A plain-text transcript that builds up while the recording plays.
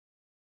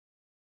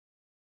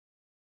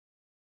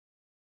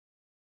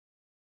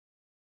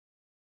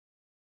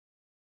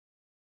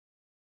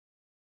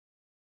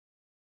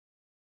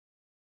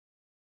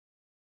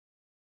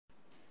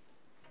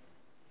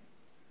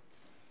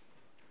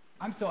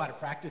I'm so out of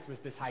practice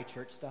with this high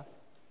church stuff.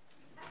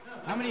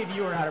 How many of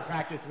you are out of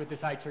practice with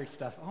this high church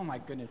stuff? Oh my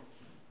goodness.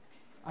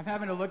 I'm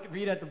having to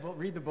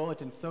read the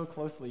bulletin so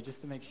closely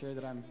just to make sure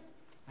that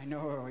I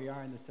know where we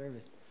are in the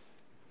service.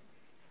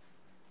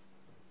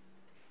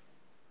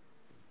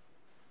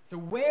 So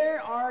where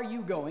are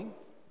you going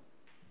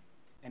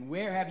and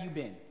where have you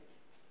been?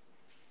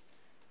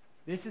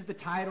 This is the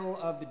title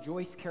of the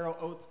Joyce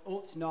Carol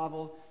Oates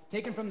novel,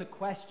 taken from the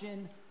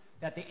question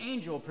that the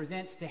angel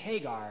presents to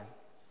Hagar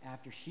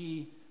after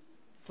she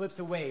slips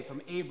away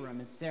from Abram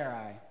and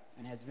Sarai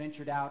and has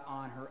ventured out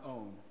on her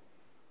own.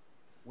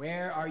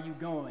 Where are you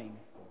going?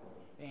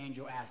 The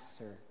angel asks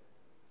her.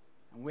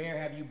 And where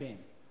have you been?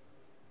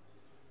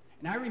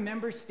 And I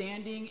remember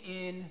standing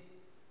in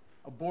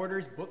a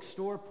Borders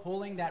bookstore,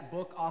 pulling that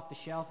book off the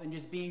shelf and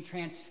just being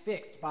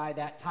transfixed by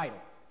that title.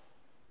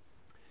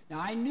 Now,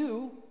 I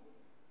knew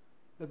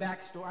the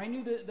backstory. I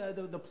knew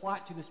the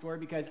plot to the story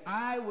because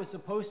I was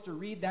supposed to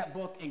read that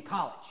book in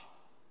college.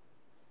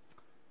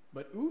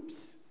 But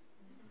oops,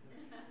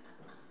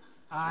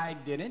 I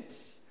didn't.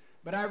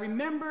 But I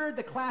remember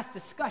the class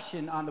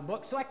discussion on the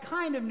book, so I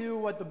kind of knew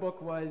what the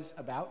book was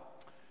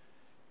about.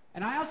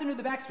 And I also knew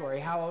the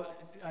backstory, how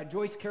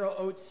Joyce Carol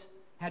Oates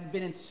had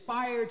been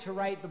inspired to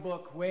write the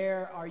book,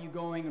 Where Are You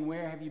Going and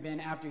Where Have You Been,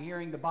 after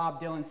hearing the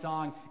Bob Dylan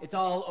song, It's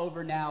All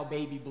Over Now,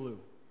 Baby Blue.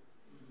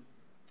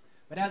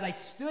 But as I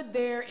stood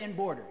there in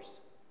Borders,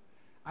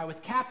 I was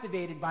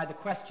captivated by the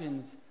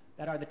questions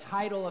that are the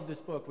title of this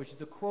book, which is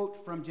the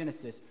quote from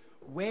Genesis.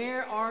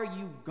 Where are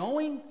you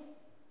going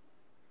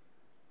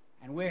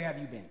and where have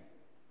you been?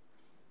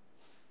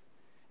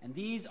 And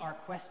these are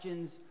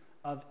questions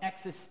of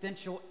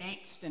existential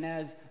angst. And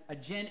as a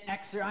Gen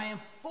Xer, I am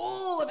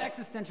full of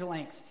existential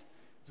angst.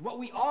 It's what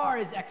we are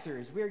as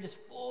Xers. We are just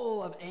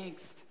full of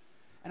angst.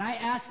 And I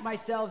ask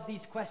myself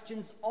these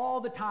questions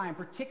all the time,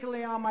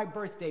 particularly on my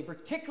birthday,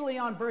 particularly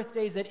on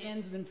birthdays that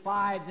end in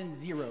 5s and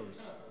 0s.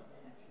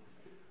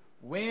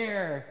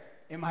 Where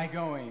am I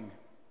going?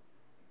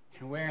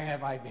 And where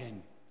have I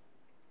been?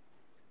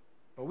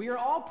 But we are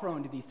all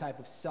prone to these type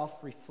of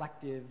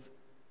self-reflective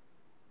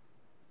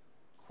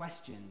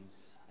questions,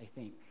 I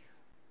think.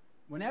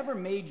 Whenever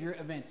major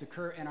events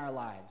occur in our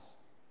lives,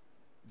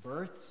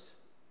 births,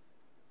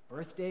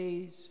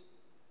 birthdays,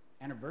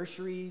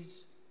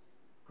 anniversaries,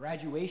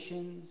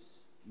 graduations,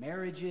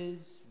 marriages,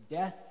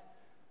 death,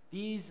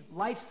 these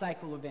life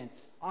cycle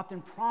events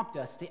often prompt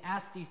us to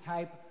ask these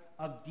type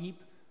of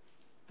deep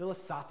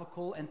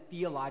philosophical and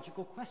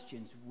theological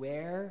questions.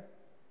 Where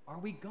are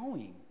we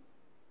going?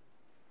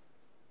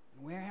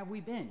 And where have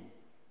we been?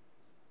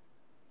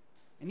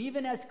 And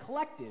even as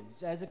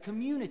collectives, as a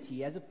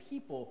community, as a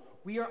people,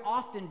 we are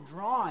often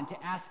drawn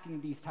to asking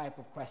these type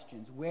of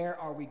questions. Where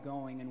are we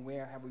going and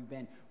where have we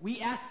been? We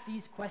ask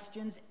these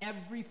questions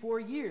every 4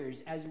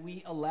 years as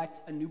we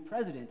elect a new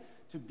president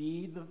to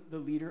be the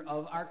leader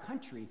of our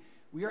country.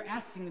 We are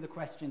asking the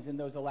questions in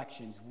those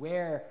elections.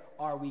 Where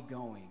are we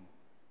going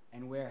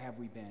and where have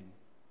we been?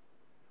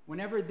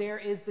 Whenever there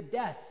is the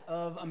death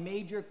of a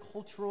major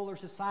cultural or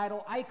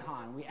societal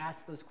icon, we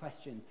ask those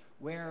questions.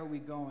 Where are we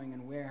going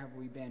and where have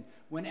we been?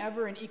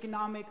 Whenever an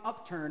economic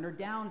upturn or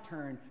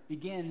downturn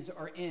begins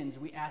or ends,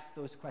 we ask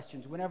those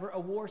questions. Whenever a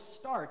war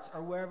starts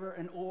or wherever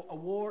a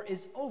war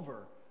is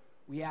over,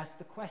 we ask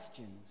the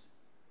questions.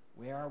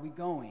 Where are we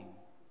going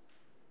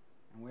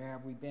and where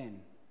have we been?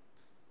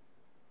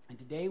 And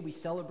today we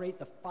celebrate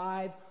the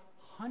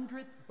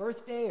 500th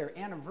birthday or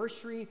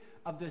anniversary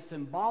of the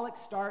symbolic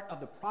start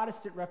of the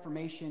Protestant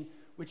Reformation,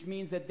 which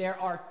means that there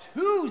are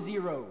 2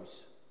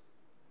 zeros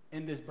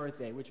in this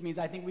birthday, which means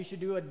I think we should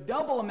do a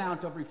double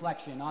amount of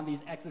reflection on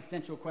these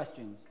existential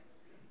questions.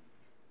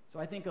 So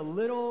I think a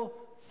little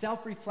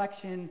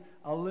self-reflection,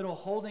 a little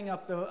holding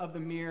up of the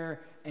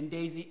mirror and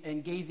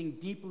gazing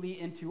deeply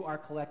into our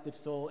collective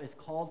soul is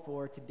called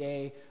for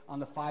today on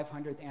the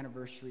 500th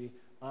anniversary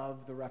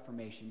of the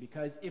Reformation.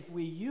 Because if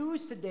we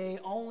use today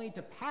only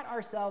to pat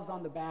ourselves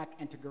on the back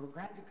and to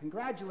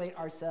congratulate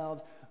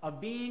ourselves of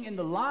being in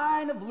the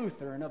line of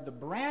Luther and of the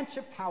branch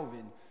of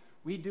Calvin,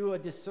 we do a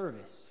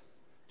disservice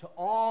to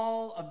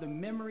all of the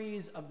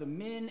memories of the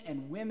men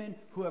and women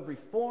who have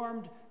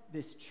reformed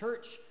this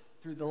church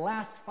through the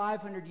last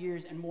 500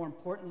 years, and more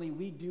importantly,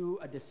 we do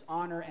a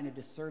dishonor and a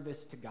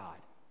disservice to God.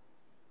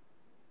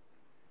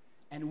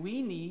 And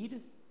we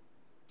need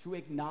to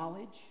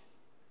acknowledge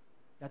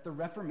that the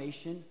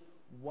Reformation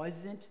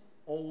wasn't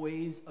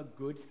always a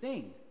good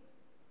thing.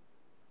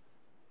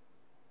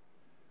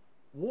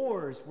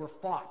 Wars were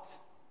fought.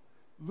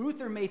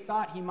 Luther may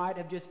thought he might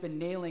have just been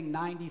nailing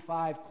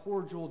 95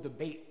 cordial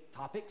debate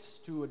topics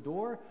to a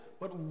door,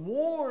 but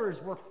wars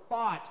were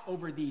fought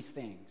over these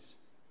things.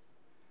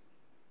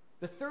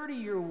 The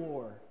 30-Year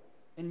War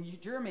in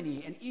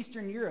Germany and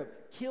Eastern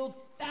Europe killed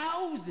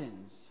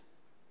thousands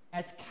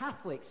as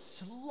Catholics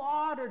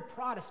slaughtered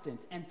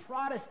Protestants, and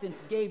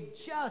Protestants gave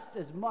just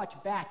as much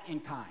back in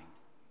kind.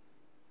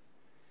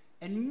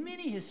 And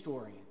many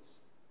historians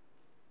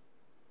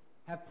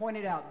have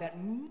pointed out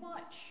that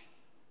much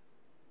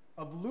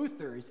of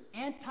Luther's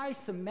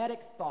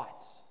anti-Semitic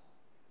thoughts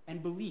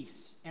and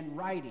beliefs and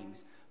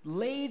writings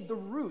laid the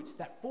roots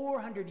that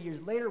 400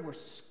 years later were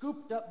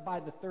scooped up by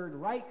the Third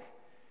Reich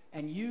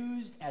and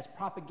used as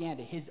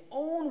propaganda. His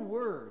own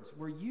words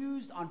were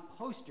used on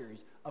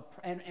posters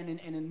and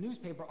in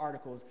newspaper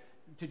articles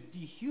to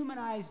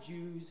dehumanize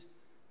Jews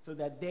so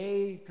that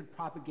they could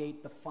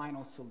propagate the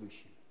final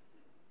solution.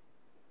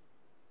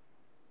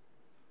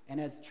 And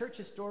as church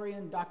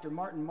historian Dr.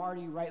 Martin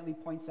Marty rightly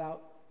points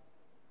out,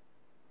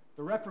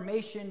 the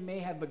Reformation may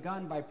have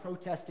begun by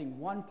protesting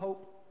one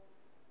pope,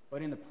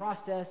 but in the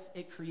process,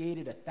 it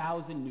created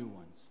 1,000 new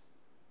ones.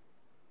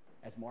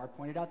 As Mark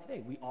pointed out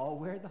today, we all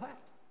wear the hat.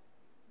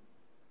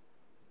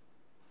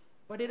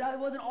 But it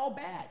wasn't all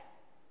bad.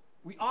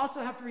 We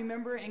also have to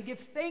remember and give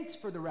thanks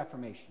for the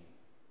Reformation.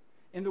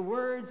 In the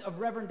words of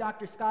Reverend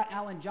Dr. Scott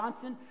Allen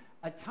Johnson,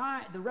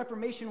 the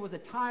Reformation was a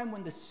time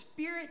when the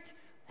Spirit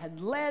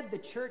had led the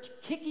church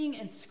kicking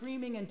and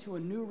screaming into a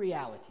new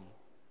reality.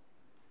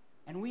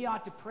 And we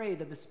ought to pray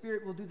that the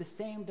Spirit will do the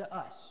same to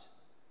us,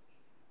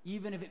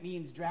 even if it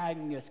means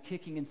dragging us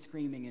kicking and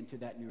screaming into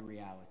that new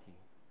reality.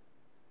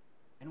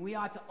 And we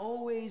ought to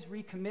always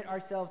recommit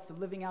ourselves to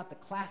living out the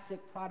classic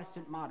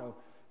Protestant motto,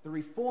 the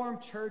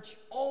Reformed Church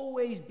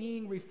always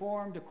being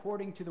reformed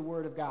according to the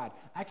Word of God.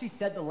 I actually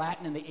said the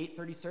Latin in the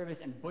 8:30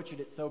 service and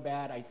butchered it so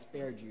bad I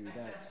spared you.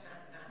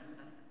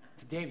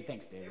 David,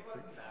 thanks, David.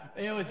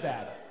 It was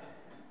bad.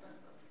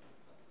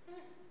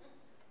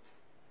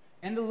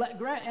 And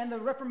the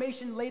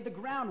Reformation laid the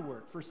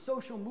groundwork for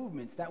social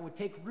movements that would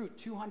take root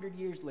 200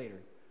 years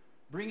later,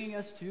 bringing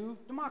us to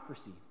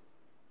democracy.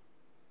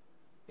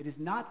 It is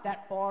not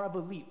that far of a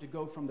leap to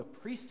go from the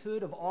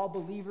priesthood of all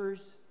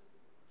believers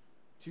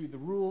to the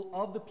rule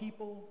of the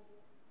people,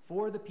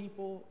 for the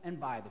people, and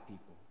by the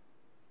people.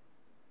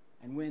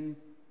 And when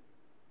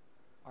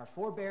our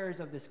forebears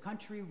of this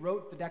country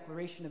wrote the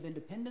Declaration of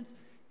Independence,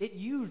 it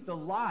used a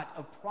lot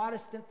of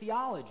Protestant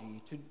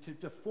theology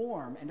to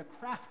form and to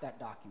craft that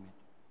document.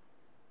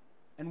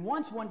 And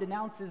once one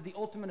denounces the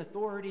ultimate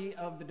authority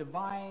of the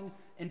divine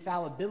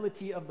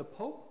infallibility of the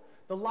Pope,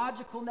 the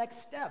logical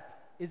next step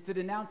is to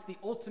denounce the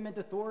ultimate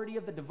authority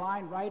of the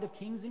divine right of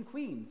kings and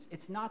queens.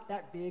 It's not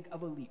that big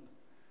of a leap.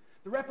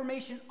 The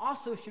Reformation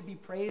also should be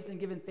praised and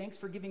given thanks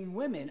for giving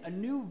women a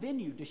new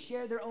venue to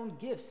share their own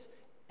gifts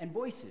and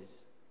voices.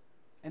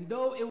 And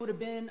though it would have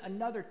been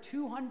another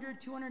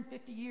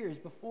 250 years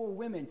before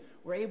women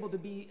were able to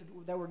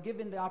that were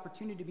given the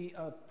opportunity to be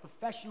a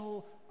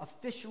professional,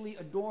 officially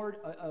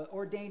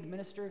ordained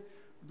minister,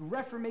 the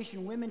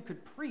Reformation women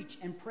could preach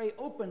and pray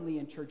openly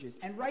in churches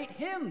and write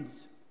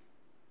hymns.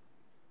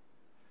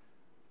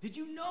 Did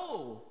you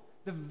know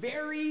the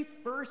very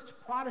first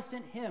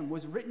Protestant hymn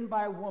was written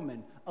by a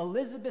woman,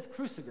 Elizabeth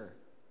Cruciger,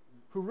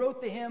 who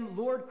wrote the hymn,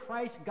 Lord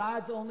Christ,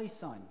 God's Only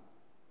Son?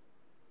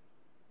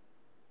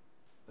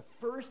 The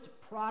first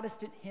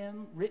Protestant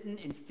hymn written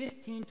in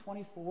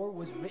 1524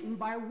 was written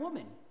by a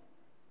woman,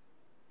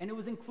 and it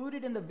was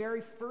included in the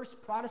very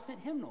first Protestant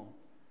hymnal.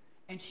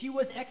 And she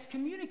was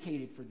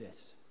excommunicated for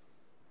this,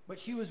 but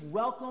she was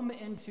welcomed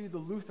into the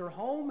Luther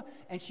home,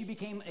 and she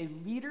became a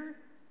leader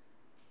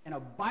and a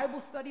Bible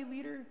study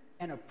leader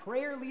and a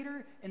prayer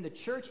leader in the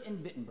church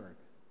in Wittenberg.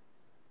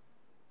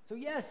 So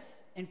yes,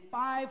 in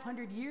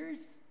 500 years,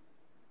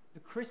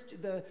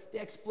 the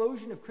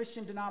explosion of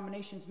Christian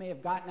denominations may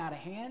have gotten out of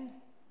hand,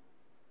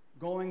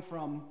 going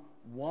from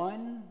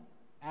one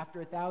after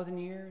 1,000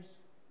 years,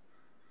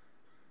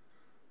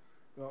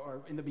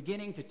 or in the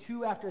beginning to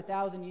two after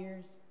 1,000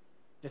 years,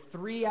 to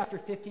three after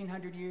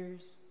 1,500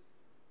 years,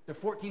 to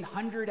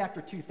 1,400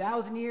 after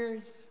 2,000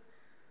 years.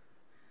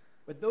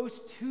 But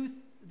those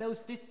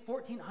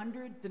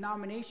 1,400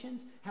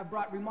 denominations have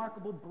brought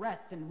remarkable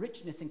breadth and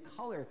richness and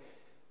color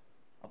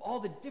of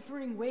all the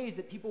differing ways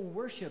that people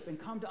worship and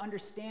come to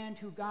understand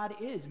who God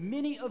is.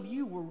 Many of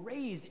you were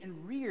raised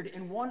and reared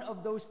in one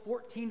of those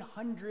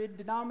 1,400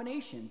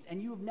 denominations,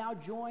 and you have now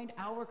joined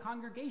our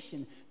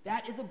congregation.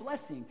 That is a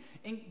blessing.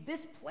 And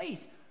this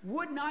place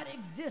would not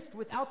exist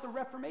without the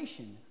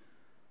Reformation.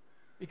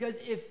 Because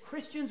if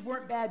Christians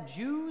weren't bad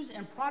Jews,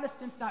 and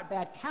Protestants not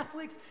bad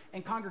Catholics,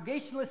 and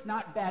Congregationalists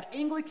not bad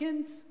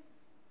Anglicans,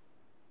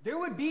 there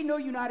would be no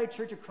United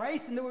Church of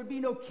Christ, and there would be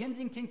no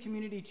Kensington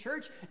Community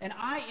Church, and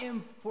I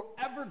am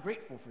forever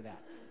grateful for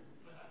that.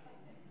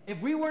 If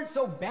we weren't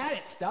so bad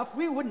at stuff,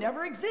 we would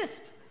never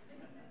exist.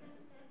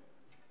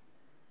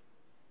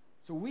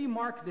 So we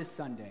mark this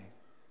Sunday,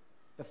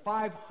 the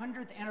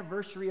 500th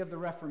anniversary of the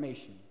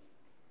Reformation,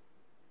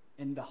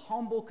 in the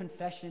humble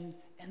confession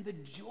and the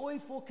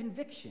joyful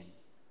conviction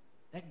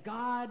that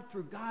God,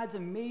 through God's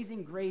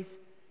amazing grace,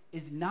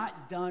 is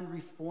not done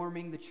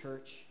reforming the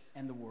church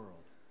and the world.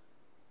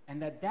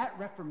 And that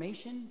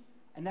Reformation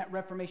and that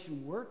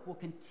Reformation work will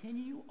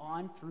continue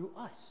on through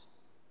us.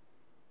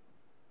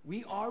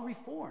 We are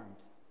reformed.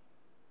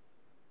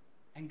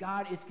 And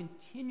God is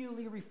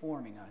continually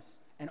reforming us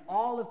and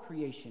all of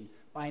creation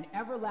by an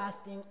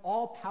everlasting,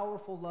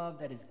 all-powerful love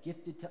that is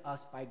gifted to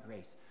us by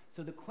grace.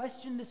 So the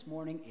question this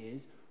morning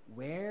is,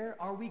 where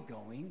are we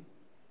going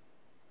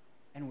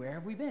and where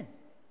have we been?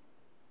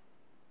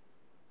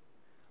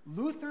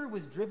 Luther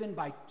was driven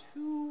by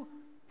two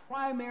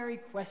primary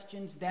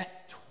questions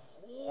that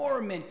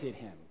tormented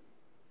him.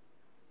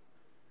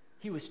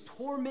 He was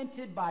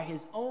tormented by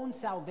his own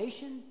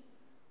salvation,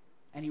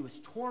 and he was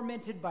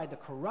tormented by the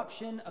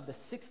corruption of the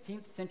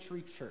 16th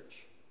century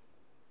church.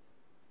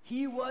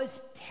 He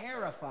was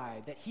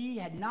terrified that he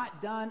had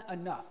not done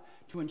enough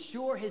to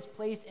ensure his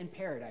place in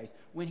paradise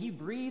when he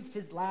breathed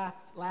his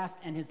last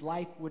and his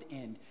life would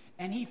end.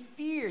 And he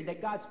feared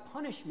God's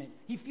punishment,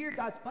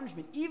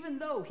 even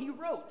though he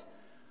wrote,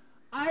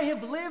 "I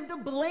have lived a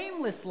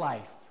blameless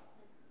life."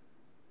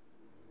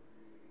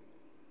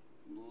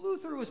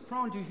 Luther was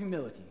prone to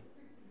humility.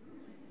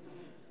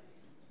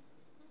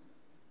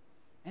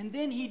 And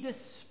then he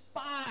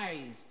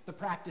despised the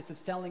practice of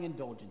selling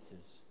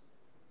indulgences.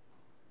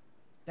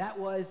 That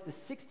was the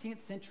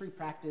 16th century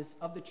practice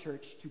of the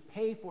church to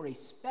pay for a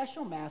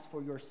special mass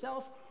for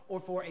yourself or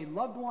for a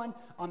loved one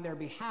on their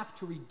behalf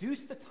to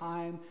reduce the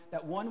time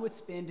that one would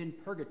spend in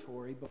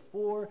purgatory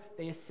before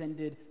they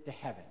ascended to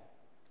heaven.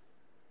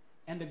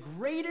 And the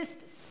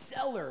greatest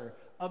seller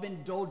of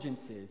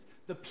indulgences,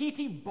 the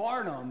P.T.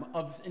 Barnum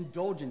of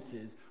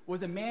indulgences,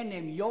 was a man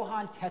named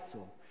Johann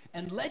Tetzel.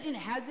 And legend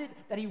has it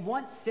that he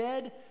once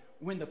said,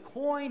 "When the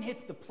coin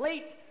hits the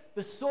plate,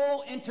 the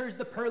soul enters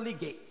the pearly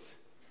gates."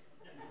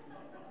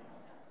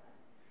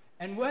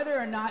 And whether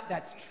or not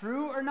that's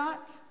true or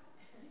not,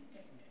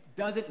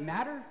 doesn't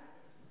matter.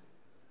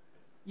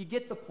 You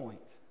get the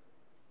point.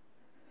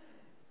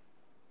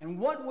 And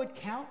what would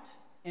count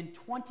in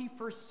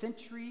 21st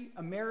century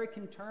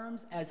American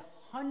terms as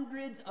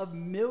hundreds of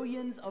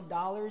millions of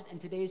dollars in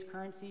today's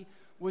currency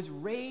was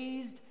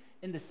raised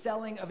in the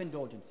selling of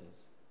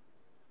indulgences,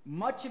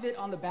 much of it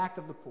on the back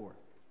of the poor.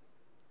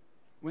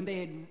 When they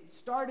had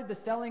started the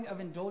selling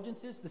of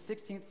indulgences, the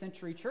 16th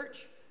century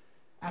church,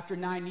 after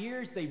 9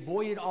 years, they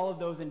voided all of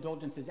those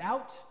indulgences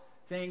out,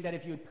 saying that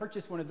if you had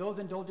purchased one of those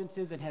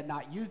indulgences and had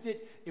not used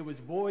it, it was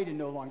void and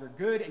no longer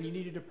good, and you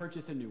needed to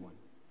purchase a new one.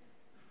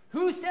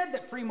 Who said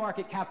that free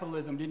market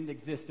capitalism didn't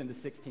exist in the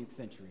 16th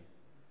century?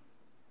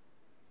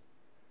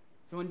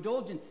 So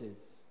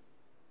indulgences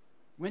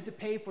went to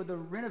pay for the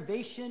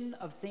renovation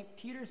of St.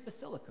 Peter's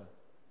Basilica,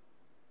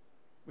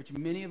 which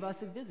many of us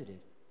have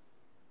visited,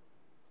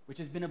 which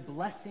has been a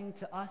blessing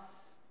to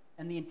us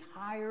and the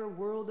entire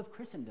world of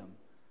Christendom,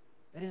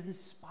 that has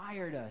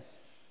inspired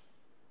us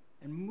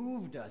and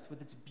moved us with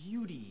its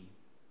beauty.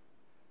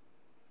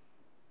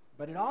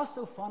 But it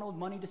also funneled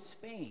money to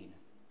Spain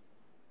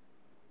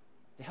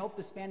to help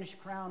the Spanish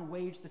crown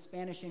wage the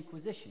Spanish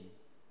Inquisition,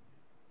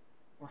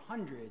 where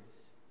hundreds,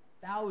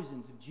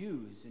 thousands of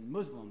Jews and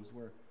Muslims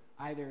were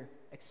either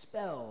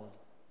expelled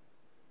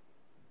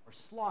or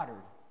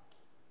slaughtered.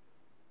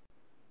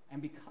 And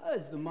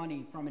because the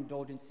money from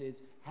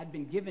indulgences had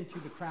been given to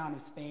the crown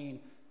of Spain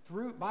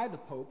by the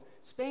Pope,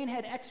 Spain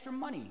had extra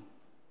money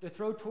to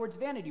throw towards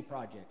vanity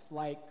projects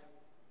like,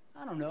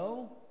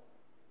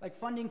 like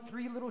funding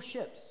 3 little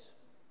ships,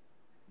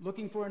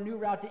 looking for a new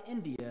route to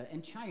India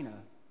and China,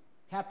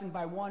 captained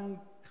by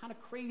one kind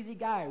of crazy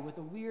guy with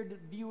a weird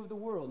view of the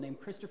world named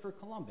Christopher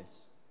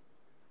Columbus.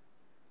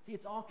 See,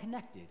 it's all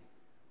connected,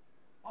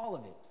 all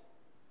of it.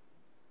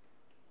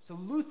 So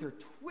Luther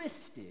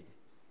twisted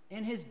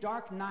in his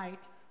dark night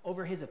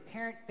over his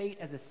apparent fate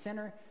as a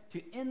sinner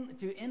to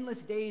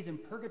endless days in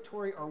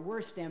purgatory or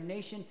worse,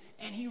 damnation,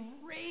 and he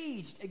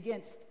raged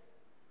against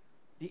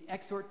the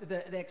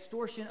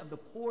extortion of the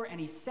poor, and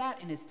he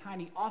sat in his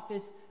tiny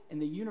office in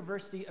the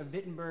University of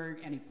Wittenberg,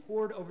 and he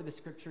pored over the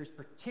scriptures,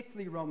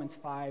 particularly Romans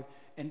 5,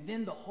 and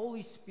then the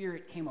Holy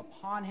Spirit came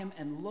upon him,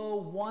 and lo,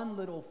 one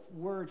little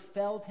word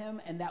felled him,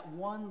 and that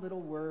one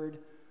little word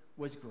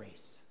was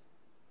grace.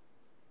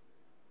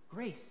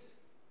 Grace.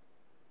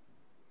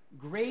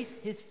 Grace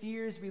his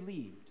fears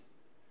relieved.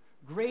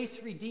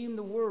 Grace redeemed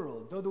the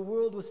world, though the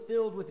world was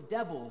filled with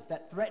devils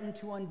that threatened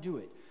to undo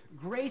it.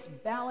 Grace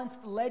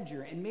balanced the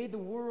ledger and made the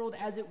world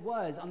as it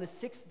was on the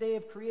 6th day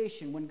of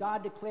creation when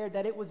God declared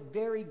that it was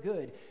very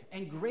good.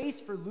 And grace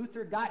for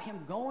Luther got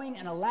him going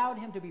and allowed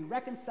him to be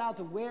reconciled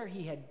to where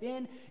he had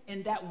been.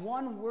 In that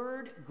one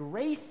word,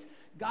 grace,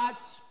 God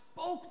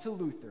spoke to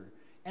Luther,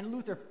 and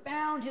Luther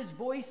found his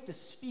voice to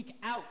speak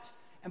out.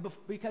 And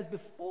because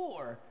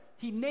before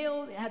he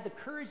had the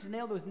courage to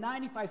nail those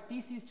 95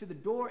 theses to the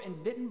door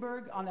in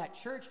Wittenberg on that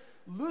church,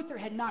 Luther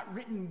had not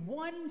written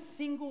one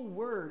single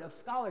word of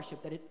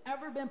scholarship that had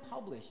ever been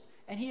published,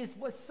 and he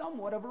was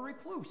somewhat of a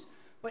recluse.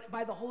 But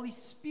by the Holy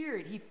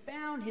Spirit, he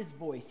found his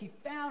voice, he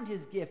found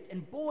his gift,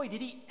 and boy, did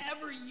he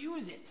ever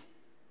use it.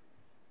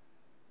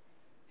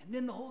 And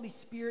then the Holy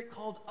Spirit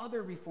called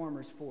other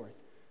reformers forth.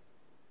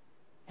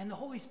 And the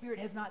Holy Spirit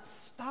has not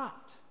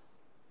stopped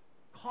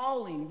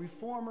calling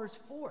reformers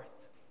forth.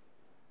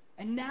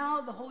 And now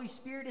the Holy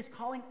Spirit is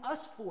calling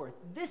us forth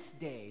this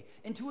day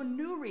into a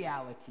new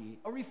reality,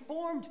 a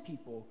reformed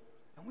people.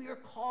 And we are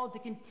called to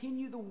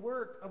continue the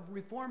work of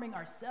reforming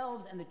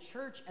ourselves and the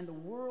church and the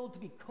world, to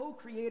be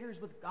co-creators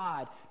with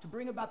God, to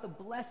bring about the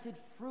blessed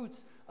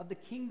fruits of the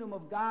kingdom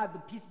of God, the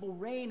peaceable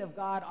reign of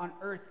God on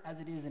earth as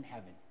it is in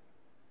heaven.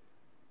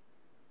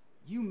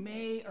 You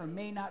may or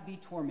may not be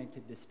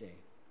tormented this day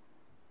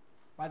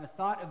by the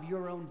thought of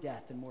your own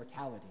death and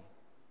mortality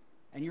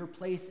and your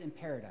place in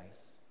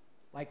paradise,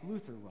 like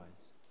Luther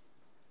was.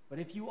 But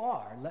if you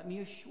are, let me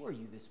assure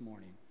you this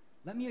morning,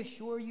 let me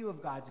assure you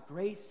of God's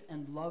grace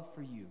and love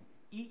for you,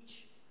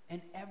 each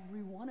and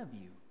every one of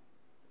you.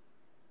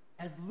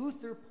 As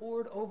Luther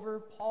pored over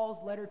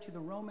Paul's letter to the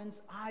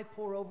Romans, I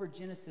pore over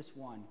Genesis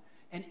 1.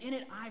 And in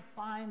it, I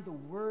find the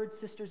word,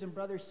 sisters and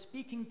brothers,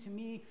 speaking to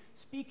me,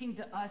 speaking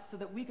to us, so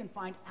that we can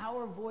find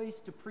our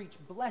voice to preach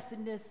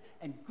blessedness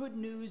and good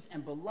news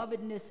and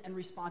belovedness and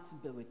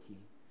responsibility.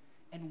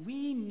 And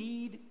we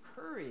need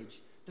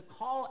courage to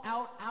call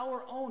out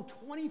our own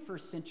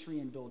 21st century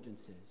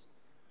indulgences.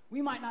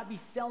 We might not be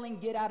selling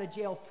get out of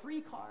jail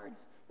free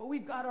cards, but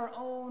we've got our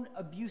own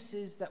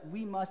abuses that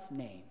we must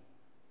name.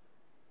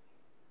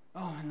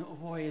 Oh, and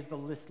boy, is the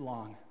list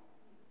long.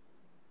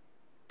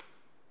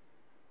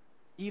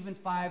 Even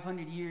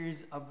 500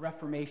 years of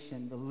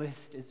Reformation, the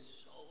list is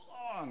so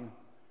long.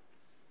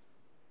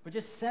 But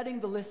just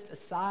setting the list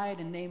aside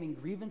and naming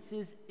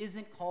grievances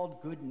isn't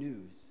called good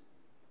news.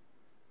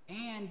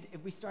 And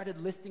if we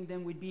started listing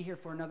them, we'd be here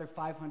for another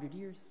 500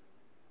 years.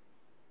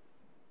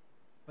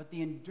 But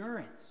the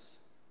endurance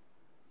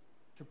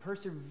to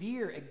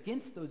persevere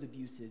against those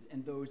abuses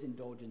and those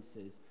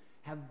indulgences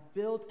have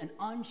built an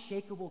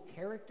unshakable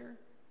character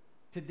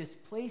to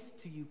displace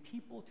to you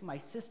people, to my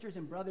sisters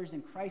and brothers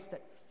in Christ,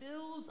 that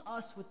fills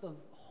us with the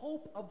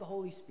hope of the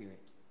Holy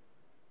Spirit.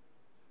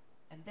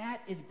 And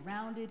that is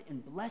grounded in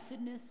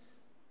blessedness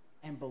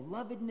and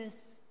belovedness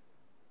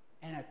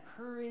and a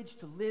courage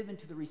to live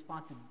into the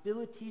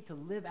responsibility to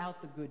live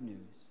out the good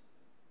news.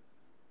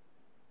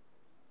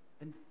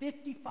 Then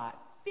 55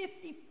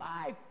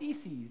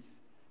 theses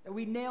that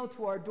we nail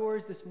to our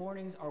doors this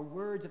morning are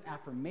words of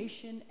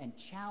affirmation and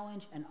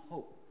challenge and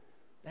hope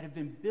that have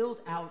been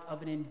built out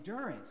of an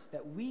endurance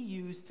that we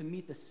use to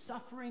meet the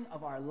suffering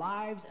of our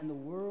lives and the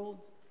world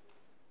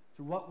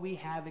through what we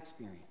have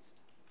experienced.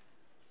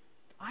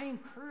 I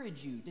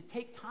encourage you to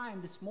take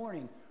time this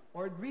morning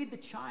or read the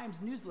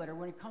Chimes newsletter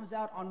when it comes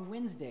out on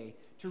Wednesday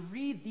to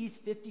read these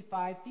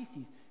 55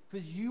 theses,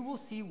 because you will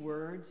see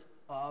words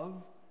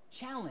of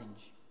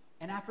challenge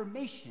and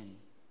affirmation,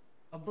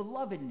 of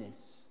belovedness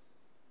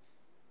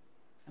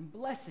and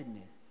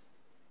blessedness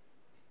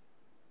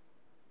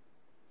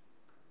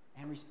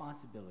and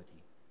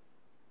responsibility.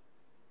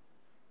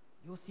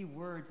 You'll see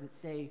words that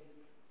say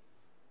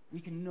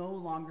we can no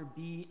longer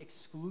be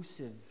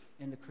exclusive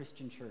in the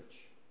Christian church.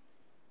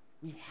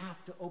 We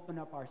have to open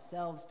up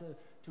ourselves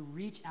to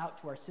reach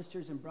out to our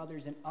sisters and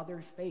brothers in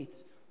other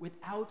faiths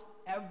without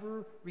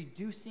ever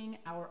reducing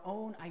our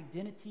own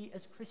identity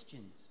as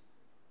Christians.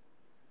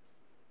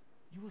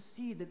 You will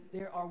see that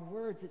there are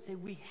words that say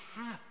we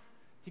have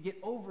to get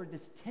over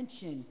this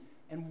tension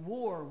and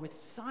war with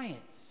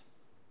science.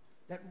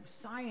 That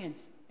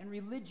science and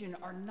religion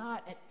are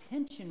not at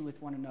tension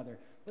with one another,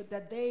 but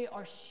that they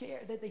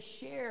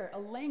share a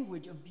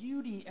language of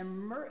beauty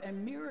and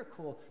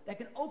miracle that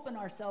can open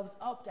ourselves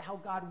up to how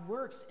God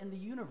works in the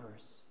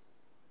universe.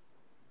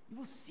 You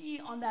will see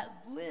on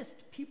that list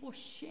people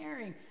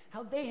sharing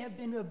how they have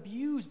been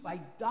abused by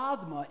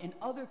dogma in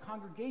other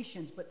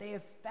congregations, but they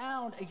have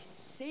found a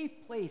safe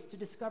place to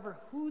discover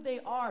who they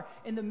are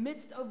in the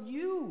midst of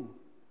you.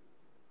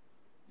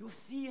 You'll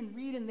see and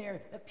read in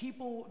there that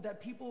people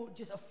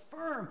just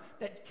affirm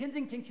that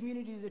Kensington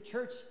Community as a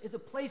church is a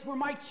place where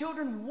my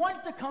children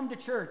want to come to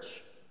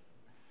church.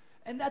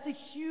 And that's a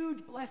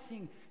huge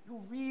blessing.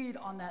 You'll read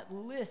on that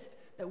list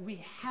that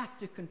we have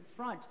to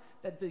confront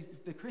that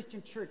the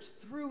Christian church,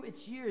 through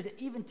its years, and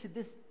even to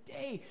this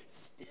day,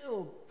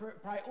 still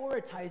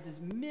prioritizes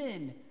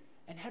men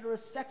and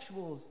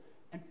heterosexuals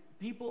and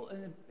people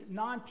and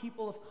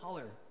non-people of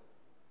color.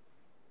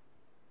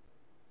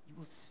 You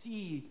will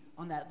see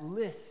on that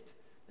list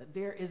that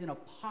there is an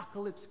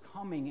apocalypse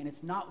coming, and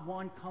it's not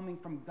one coming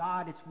from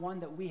God. It's one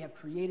that we have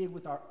created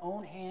with our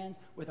own hands,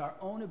 with our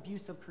own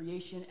abuse of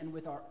creation, and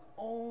with our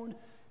own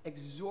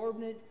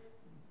exorbitant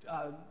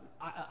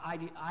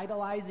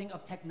idolizing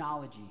of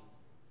technology.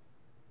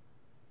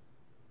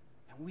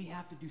 And we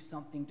have to do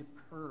something to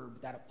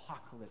curb that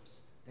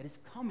apocalypse that is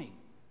coming.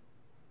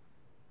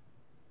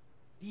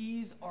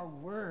 These are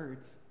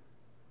words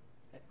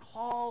that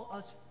call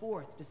us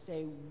forth to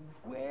say,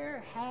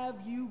 where have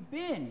you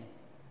been?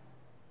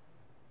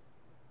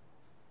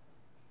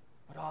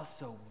 But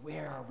also,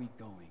 where are we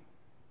going?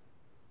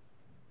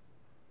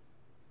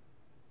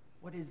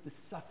 What is the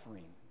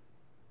suffering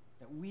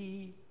that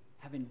we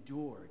have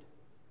endured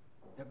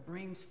that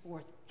brings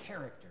forth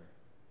character?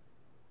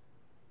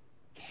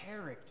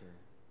 Character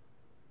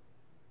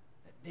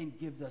that then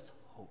gives us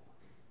hope.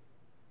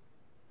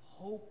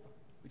 Hope,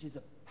 which is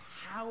a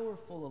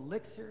powerful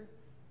elixir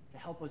to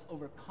help us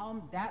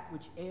overcome that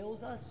which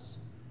ails us,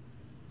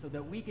 so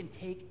that we can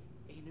take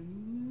an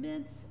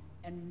immense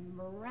and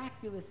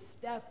miraculous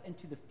step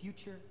into the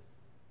future,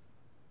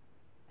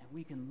 and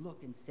we can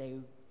look and say,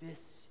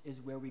 this is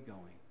where we're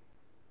going.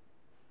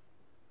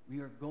 We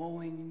are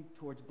going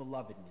towards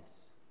belovedness.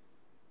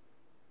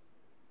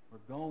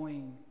 We're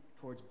going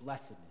towards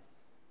blessedness.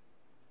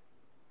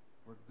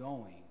 We're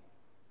going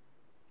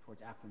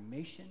towards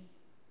affirmation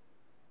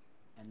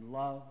and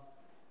love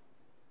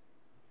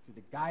through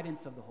the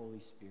guidance of the Holy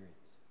Spirit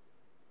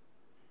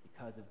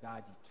because of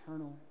God's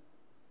eternal,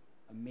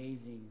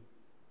 amazing,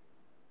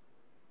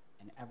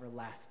 and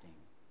everlasting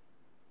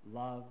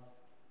love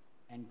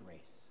and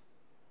grace.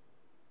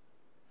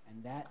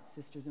 And that,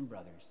 sisters and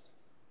brothers,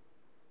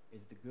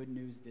 is the good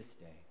news this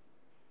day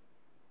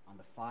on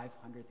the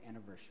 500th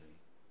anniversary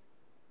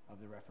of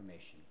the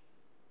Reformation.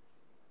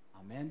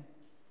 Amen.